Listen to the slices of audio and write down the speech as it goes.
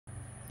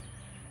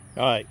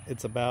All right,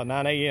 it's about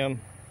 9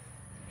 a.m.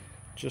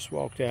 Just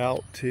walked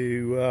out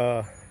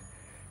to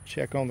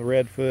check on the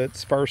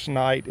Redfoots. First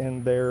night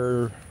in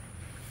their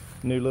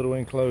new little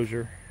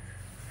enclosure.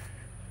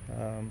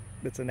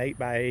 It's an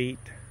 8x8.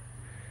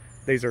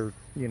 These are,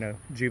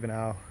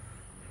 juvenile,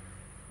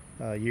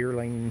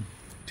 yearling,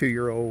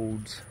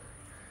 2-year-olds.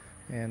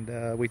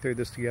 And we threw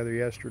this together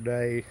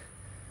yesterday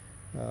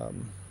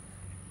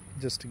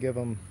just to give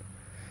them,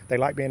 they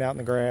like being out in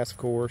the grass, of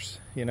course.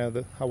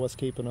 I was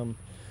keeping them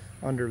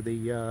under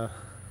the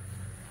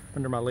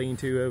under my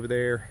lean-to over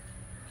there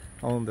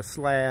on the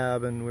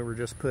slab, and we were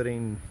just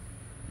putting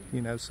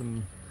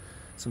some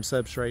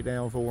substrate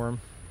down for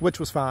them, which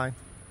was fine.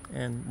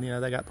 And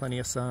they got plenty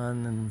of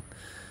sun,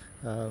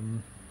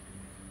 and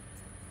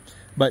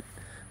but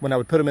when I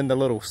would put them in the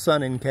little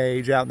sunning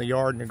cage out in the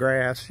yard in the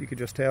grass, you could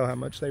just tell how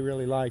much they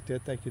really liked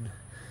it. They could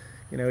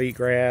eat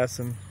grass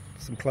and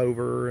some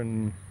clover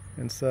and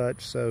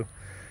such. So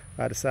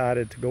I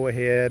decided to go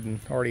ahead, and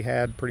already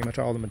had pretty much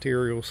all the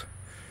materials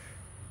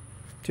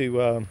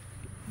to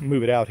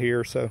move it out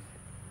here. So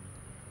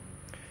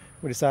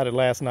we decided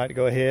last night to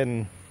go ahead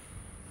and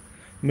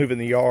move in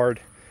the yard.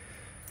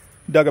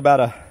 Dug about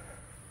a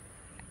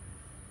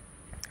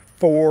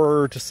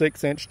 4 to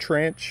 6 inch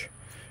trench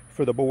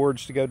for the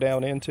boards to go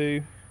down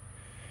into,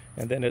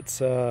 and then it's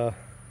two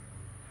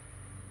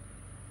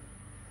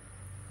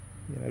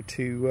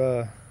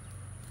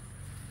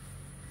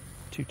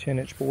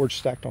 10-inch boards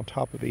stacked on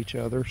top of each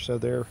other, so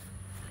they're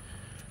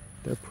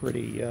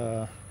pretty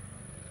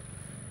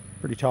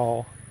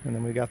tall. And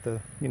then we got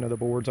the the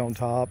boards on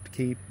top to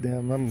keep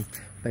them.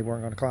 They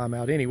weren't going to climb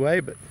out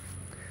anyway, but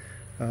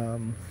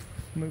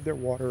move their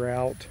water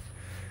out.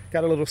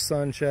 Got a little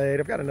sunshade.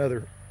 I've got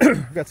another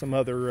I've got some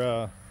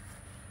other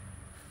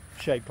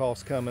shade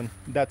cloths coming.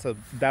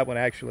 That one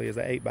actually is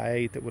an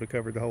 8x8 that would have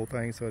covered the whole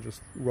thing, so I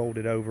just rolled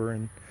it over.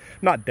 And I'm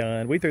not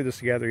done. We threw this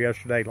together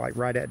yesterday, like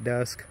right at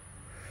dusk.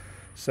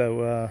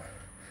 So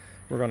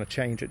we're going to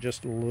change it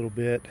just a little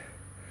bit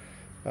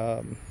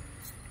and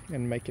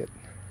make it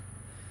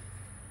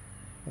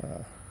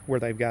where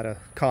they've got a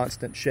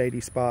constant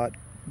shady spot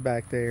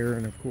back there.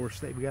 And of course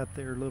they've got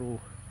their little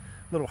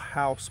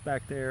house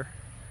back there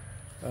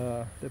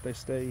that they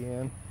stay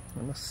in.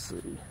 And let's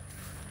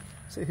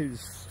see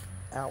who's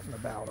out and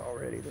about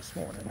already this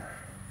morning.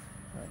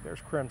 All right, there's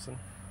Crimson.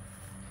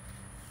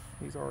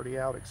 He's already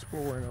out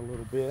exploring a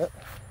little bit.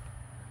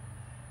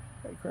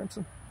 Hey,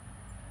 Crimson.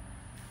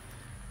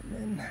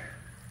 And then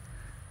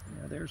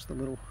there's their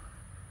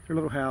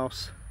little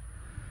house.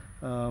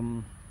 I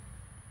don't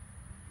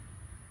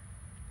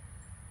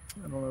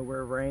know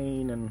where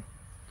Rain and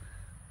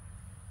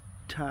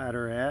Tide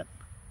are at.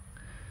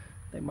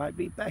 They might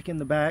be back in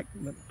the back,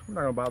 but we're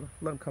not gonna bother.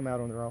 Let them come out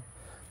on their own.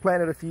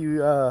 Planted a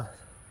few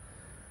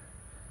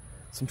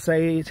some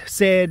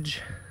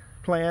sedge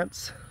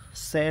plants,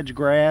 sedge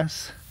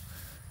grass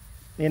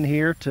in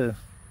here to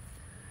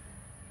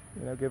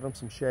give them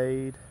some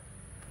shade.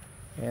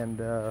 And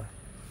there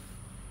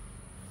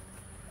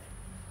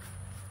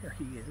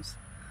he is.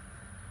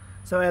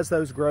 So as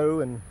those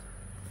grow and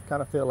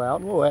kind of fill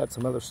out, and we'll add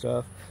some other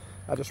stuff,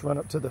 I just run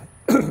up to the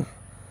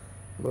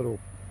little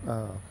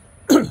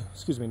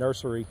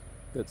nursery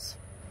that's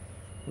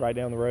right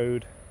down the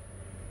road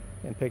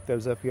and picked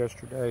those up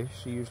yesterday.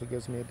 She usually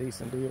gives me a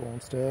decent deal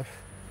on stuff.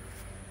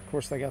 Of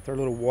course, they got their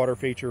little water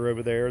feature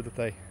over there that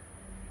they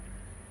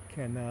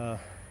can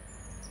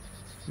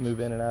move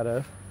in and out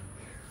of.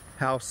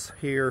 House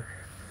here.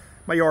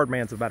 My yard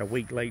man's about a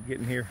week late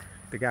getting here.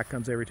 The guy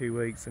comes every 2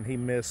 weeks, and he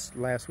missed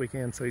last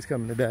weekend, so he's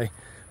coming today.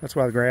 That's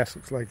why the grass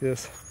looks like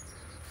this.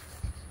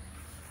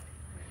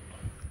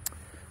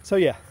 So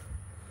yeah,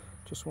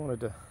 just wanted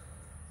to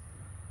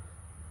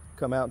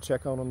come out and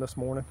check on them this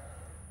morning.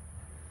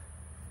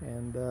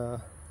 And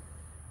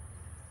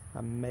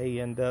I may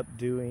end up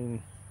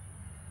doing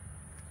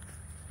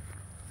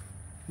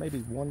maybe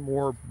one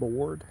more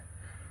board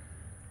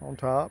on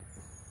top.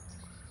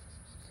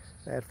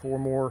 Add 4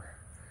 more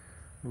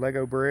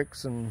Lego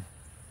bricks and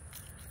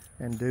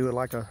do it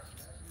like a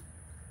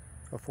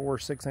 4 or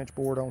 6 inch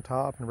board on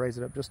top and raise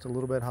it up just a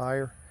little bit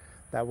higher.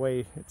 That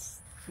way it's,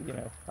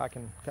 I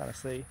can kind of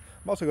see.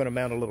 I'm also going to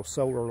mount a little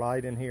solar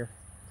light in here.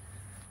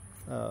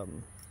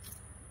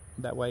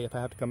 That way if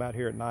I have to come out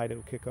here at night,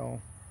 it'll kick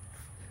on.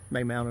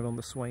 May mount it on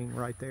the swing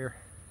right there,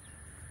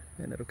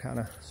 and it'll kind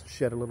of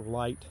shed a little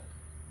light.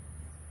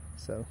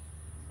 So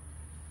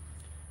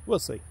we'll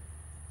see.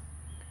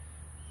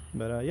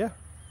 But yeah.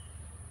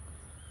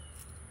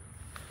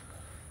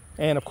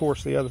 And of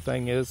course the other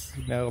thing is,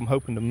 I'm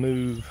hoping to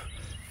move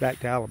back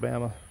to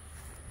Alabama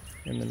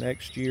in the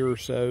next year or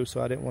so, so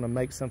I didn't want to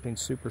make something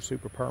super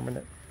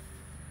permanent.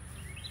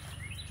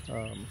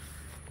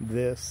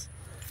 This,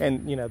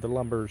 and the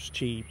lumber's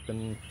cheap,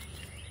 and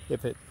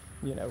if it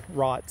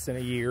rots in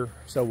a year,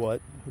 so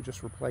what? We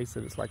just replace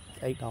it. It's like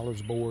 $8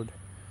 a board,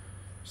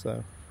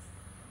 so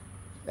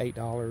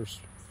 $8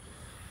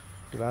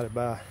 divided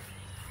by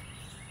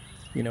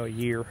a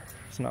year,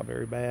 it's not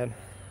very bad.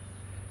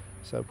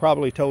 So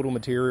probably total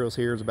materials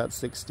here is about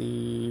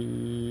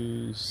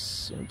 60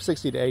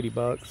 to 80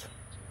 bucks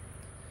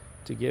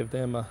to give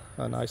them a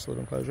nice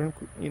little enclosure.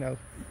 You know,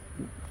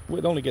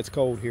 it only gets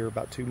cold here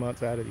about 2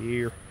 months out of the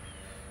year,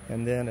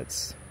 and then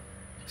it's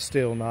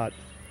still not,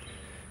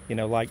 you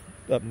know, like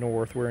up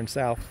north. We're in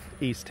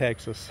southeast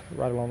Texas,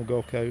 right along the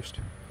Gulf Coast.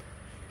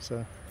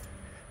 So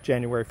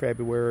January,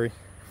 February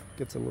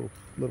gets a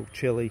little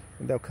chilly,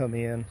 and they'll come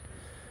in,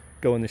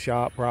 go in the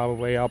shop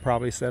probably. I'll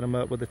probably set them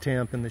up with a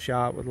temp in the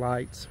shop with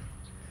lights,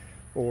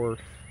 or,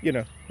 you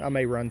know, I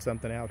may run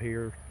something out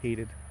here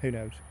heated, who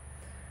knows.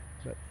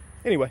 But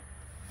anyway,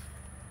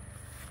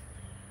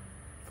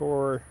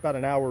 for about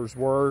an hour's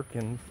work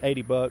and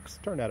 80 bucks,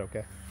 turned out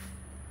okay.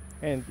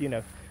 And, you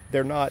know,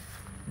 they're not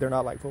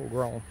like full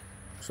grown.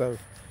 So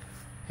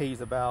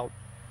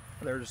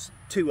there's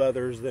 2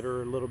 others that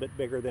are a little bit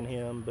bigger than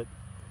him, but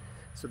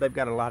so they've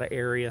got a lot of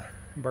area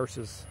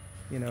versus,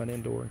 you know, an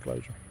indoor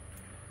enclosure.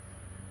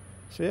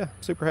 So yeah,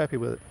 super happy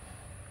with it.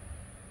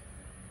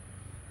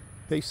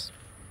 Peace.